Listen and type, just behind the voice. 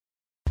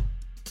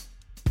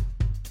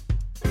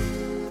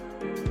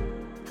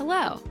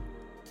Hello!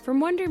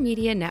 From Wonder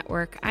Media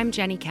Network, I'm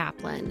Jenny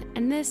Kaplan,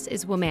 and this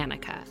is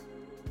Womanica.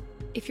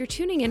 If you're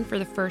tuning in for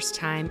the first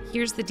time,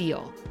 here's the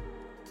deal.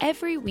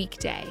 Every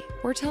weekday,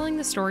 we're telling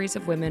the stories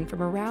of women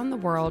from around the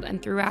world and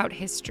throughout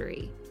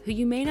history who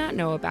you may not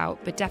know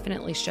about but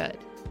definitely should.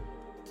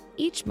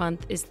 Each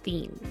month is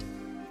themed.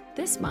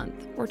 This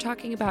month, we're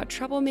talking about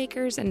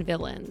troublemakers and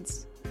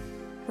villains.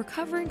 We're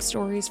covering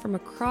stories from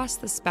across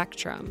the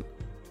spectrum,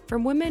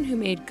 from women who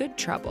made good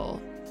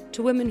trouble,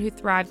 to women who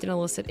thrived in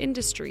illicit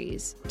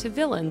industries, to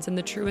villains in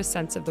the truest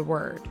sense of the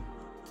word.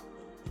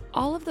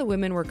 All of the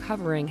women we're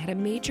covering had a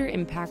major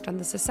impact on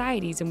the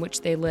societies in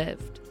which they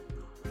lived.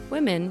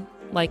 Women,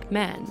 like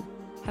men,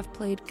 have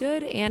played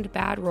good and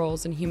bad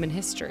roles in human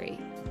history.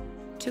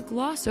 To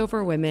gloss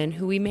over women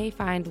who we may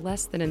find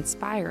less than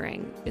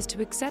inspiring is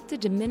to accept a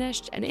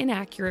diminished and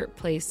inaccurate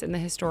place in the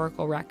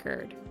historical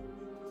record.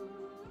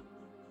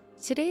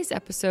 Today's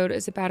episode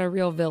is about a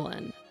real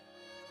villain.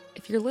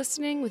 If you're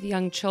listening with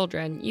young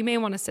children, you may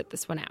want to sit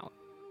this one out.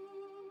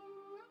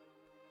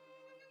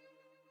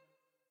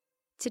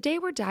 Today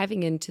we're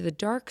diving into the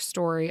dark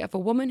story of a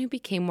woman who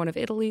became one of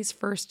Italy's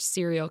first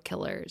serial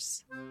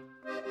killers.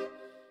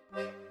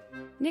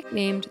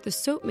 Nicknamed the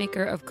soap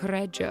maker of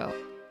Correggio,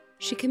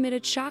 she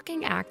committed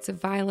shocking acts of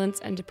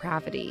violence and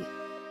depravity.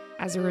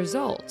 As a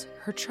result,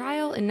 her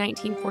trial in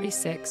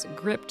 1946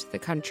 gripped the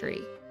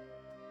country.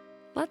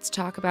 Let's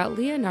talk about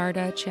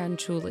Leonarda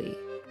Cianciulli.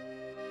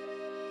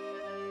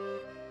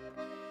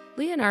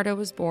 Leonarda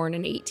was born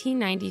in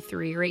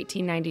 1893 or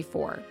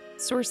 1894.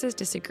 Sources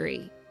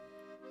disagree.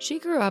 She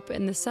grew up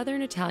in the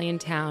southern Italian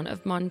town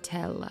of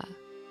Montella.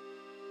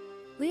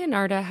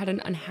 Leonarda had an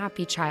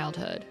unhappy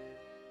childhood.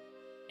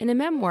 In a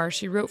memoir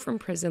she wrote from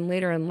prison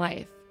later in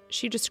life,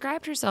 she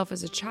described herself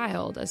as a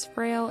child as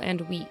frail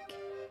and weak.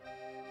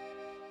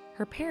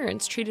 Her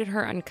parents treated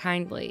her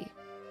unkindly,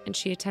 and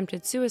she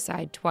attempted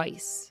suicide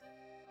twice.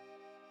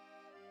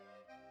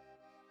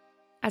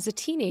 As a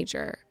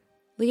teenager,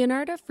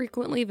 Leonarda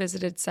frequently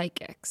visited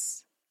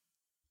psychics.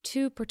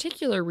 Two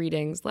particular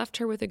readings left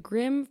her with a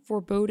grim,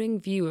 foreboding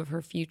view of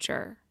her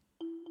future.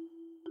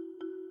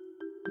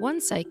 One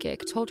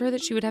psychic told her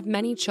that she would have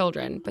many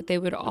children, but they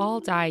would all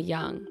die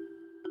young.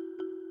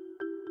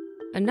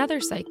 Another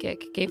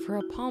psychic gave her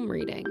a palm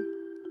reading.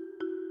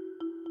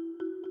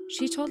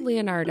 She told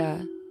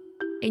Leonarda,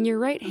 "In your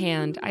right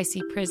hand, I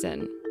see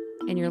prison.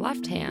 In your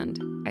left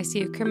hand, I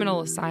see a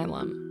criminal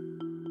asylum."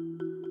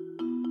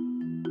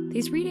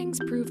 These readings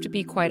proved to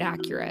be quite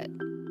accurate.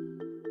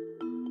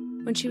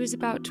 When she was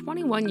about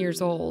 21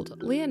 years old,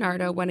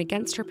 Leonarda went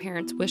against her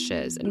parents'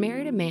 wishes and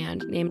married a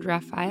man named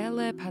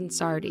Raffaele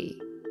Pansardi.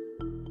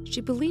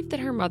 She believed that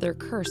her mother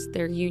cursed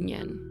their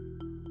union.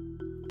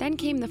 Then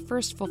came the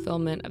first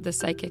fulfillment of the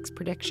psychic's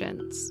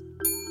predictions.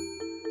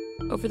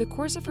 Over the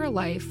course of her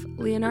life,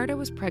 Leonarda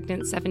was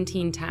pregnant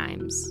 17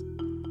 times.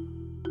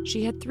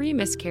 She had 3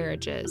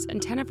 miscarriages,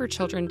 and 10 of her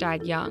children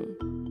died young.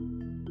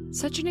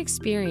 Such an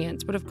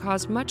experience would have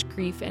caused much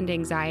grief and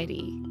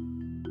anxiety.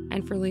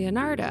 And for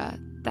Leonarda,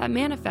 that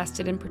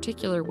manifested in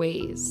particular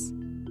ways.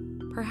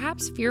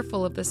 Perhaps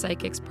fearful of the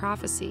psychic's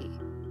prophecy,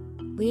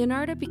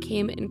 Leonarda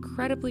became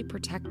incredibly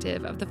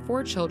protective of the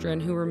 4 children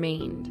who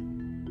remained.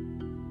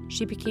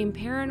 She became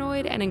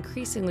paranoid and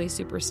increasingly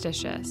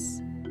superstitious.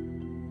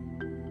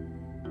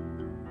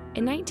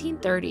 In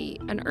 1930,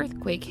 an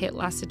earthquake hit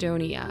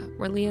Lacedonia,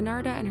 where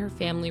Leonarda and her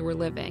family were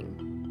living.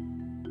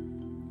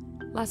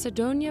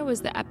 Lacedonia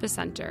was the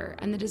epicenter,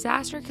 and the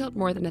disaster killed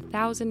more than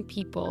 1,000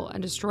 people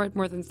and destroyed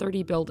more than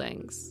 30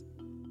 buildings.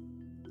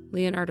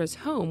 Leonarda's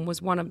home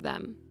was one of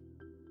them.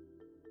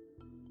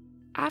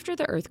 After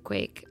the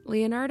earthquake,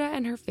 Leonarda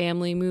and her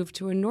family moved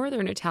to a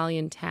northern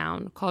Italian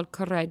town called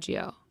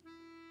Correggio,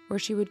 where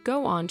she would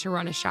go on to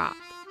run a shop.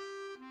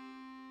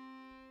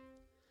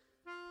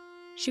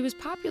 She was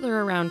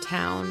popular around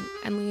town,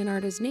 and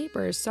Leonarda's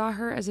neighbors saw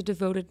her as a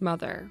devoted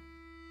mother.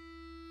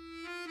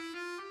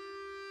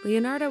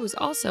 Leonarda was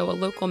also a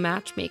local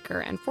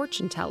matchmaker and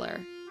fortune teller,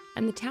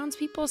 and the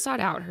townspeople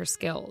sought out her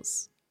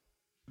skills.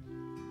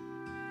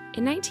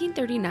 In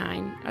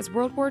 1939, as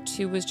World War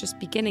II was just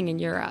beginning in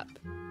Europe,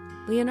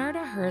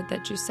 Leonarda heard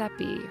that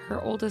Giuseppe, her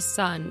oldest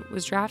son,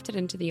 was drafted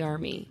into the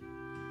army.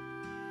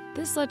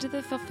 This led to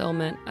the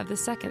fulfillment of the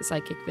second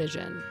psychic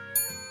vision.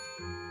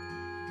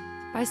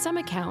 By some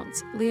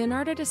accounts,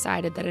 Leonarda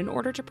decided that in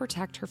order to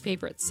protect her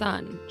favorite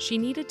son, she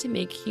needed to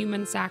make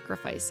human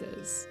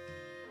sacrifices.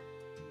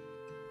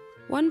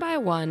 One by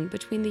one,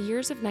 between the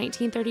years of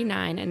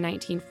 1939 and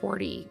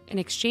 1940, in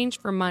exchange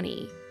for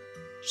money,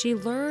 she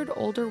lured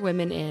older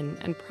women in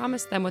and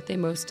promised them what they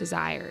most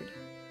desired.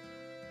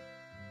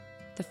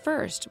 The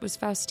first was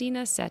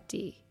Faustina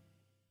Setti.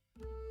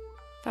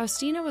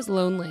 Faustina was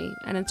lonely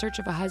and in search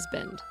of a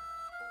husband.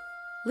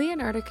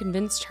 Leonarda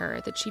convinced her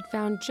that she'd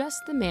found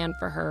just the man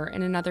for her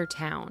in another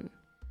town.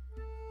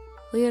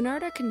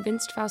 Leonarda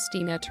convinced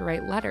Faustina to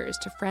write letters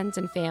to friends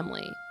and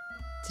family,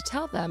 to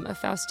tell them of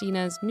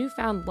Faustina's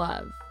newfound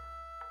love,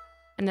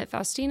 and that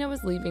Faustina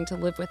was leaving to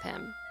live with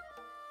him.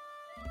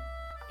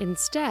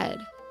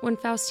 Instead, when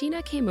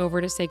Faustina came over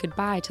to say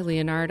goodbye to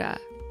Leonarda,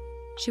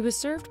 She was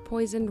served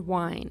poisoned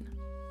wine.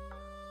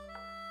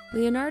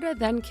 Leonarda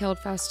then killed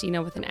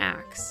Faustina with an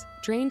axe,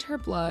 drained her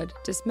blood,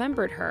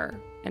 dismembered her,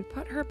 and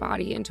put her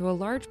body into a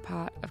large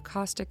pot of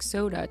caustic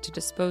soda to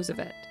dispose of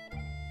it.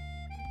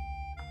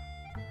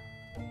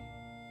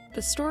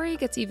 The story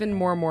gets even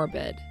more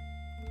morbid.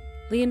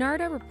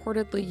 Leonarda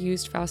reportedly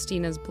used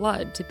Faustina's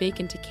blood to bake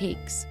into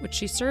cakes, which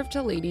she served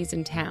to ladies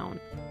in town.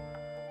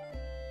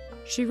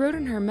 She wrote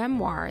in her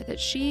memoir that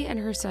she and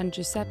her son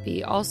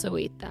Giuseppe also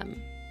ate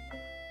them.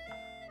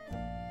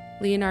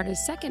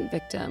 Leonarda's second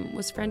victim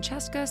was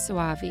Francesca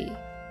Soavi.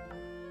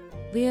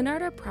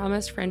 Leonarda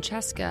promised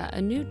Francesca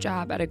a new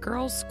job at a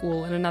girls'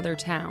 school in another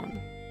town.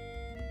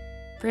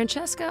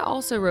 Francesca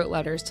also wrote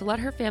letters to let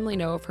her family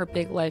know of her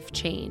big life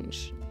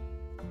change.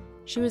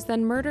 She was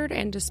then murdered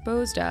and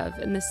disposed of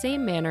in the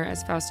same manner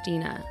as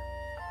Faustina.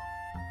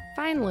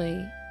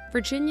 Finally,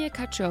 Virginia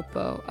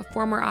Cacioppo, a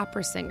former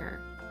opera singer.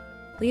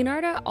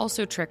 Leonarda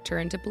also tricked her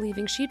into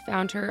believing she'd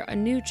found her a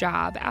new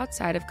job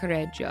outside of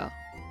Correggio.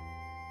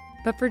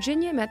 But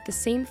Virginia met the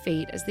same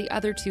fate as the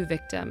other two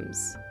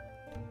victims.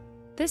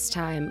 This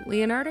time,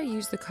 Leonarda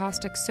used the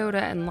caustic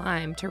soda and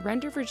lime to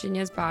render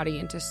Virginia's body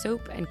into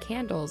soap and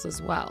candles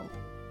as well.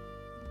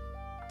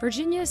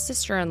 Virginia's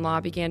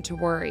sister-in-law began to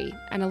worry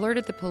and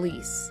alerted the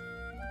police.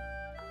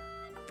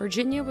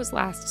 Virginia was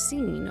last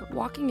seen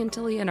walking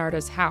into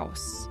Leonarda's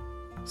house,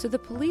 so the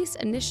police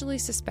initially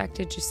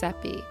suspected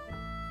Giuseppe.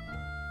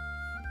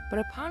 But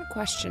upon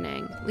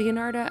questioning,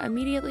 Leonarda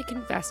immediately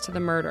confessed to the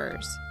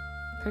murders,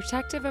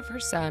 protective of her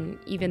son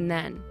even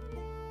then.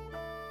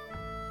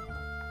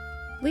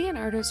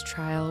 Leonarda's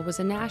trial was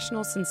a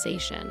national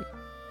sensation.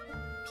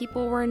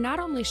 People were not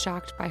only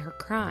shocked by her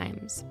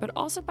crimes, but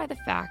also by the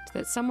fact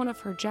that someone of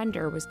her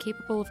gender was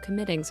capable of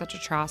committing such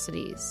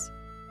atrocities.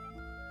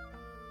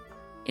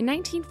 In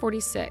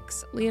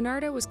 1946,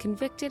 Leonarda was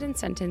convicted and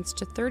sentenced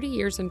to 30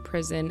 years in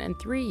prison and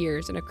 3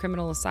 years in a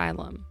criminal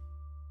asylum.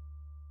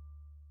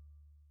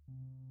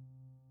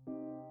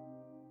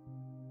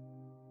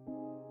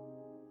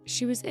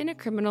 She was in a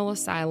criminal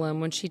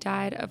asylum when she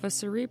died of a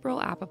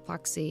cerebral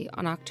apoplexy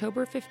on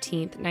October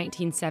 15,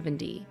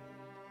 1970.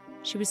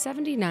 She was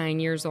 79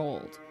 years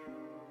old.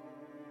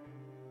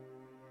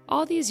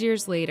 All these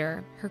years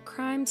later, her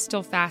crimes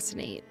still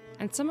fascinate,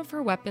 and some of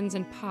her weapons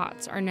and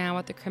pots are now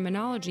at the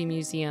Criminology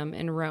Museum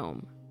in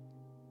Rome.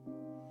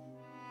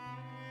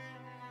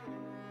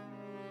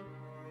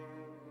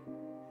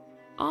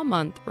 All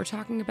month, we're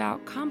talking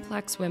about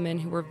complex women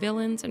who were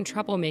villains and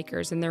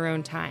troublemakers in their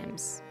own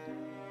times.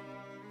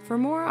 For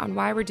more on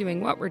why we're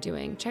doing what we're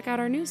doing, check out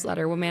our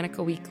newsletter,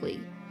 Womanica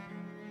Weekly.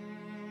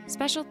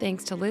 Special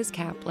thanks to Liz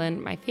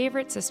Kaplan, my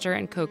favorite sister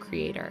and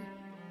co-creator.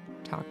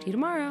 Talk to you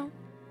tomorrow.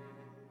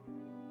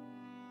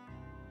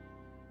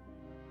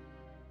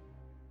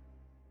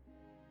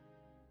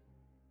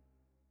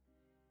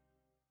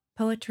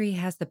 Poetry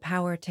has the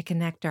power to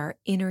connect our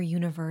inner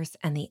universe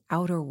and the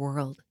outer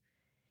world.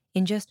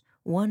 In just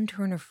one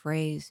turn of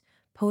phrase,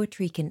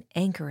 poetry can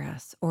anchor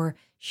us or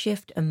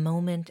shift a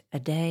moment, a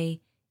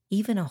day,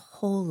 even a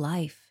whole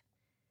life.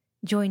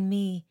 Join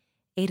me,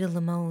 Ada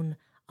Limon,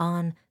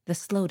 on The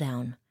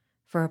Slowdown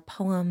for a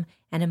poem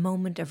and a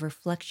moment of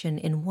reflection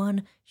in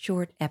one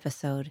short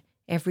episode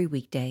every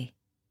weekday.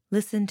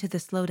 Listen to The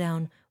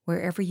Slowdown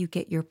wherever you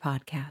get your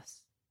podcasts.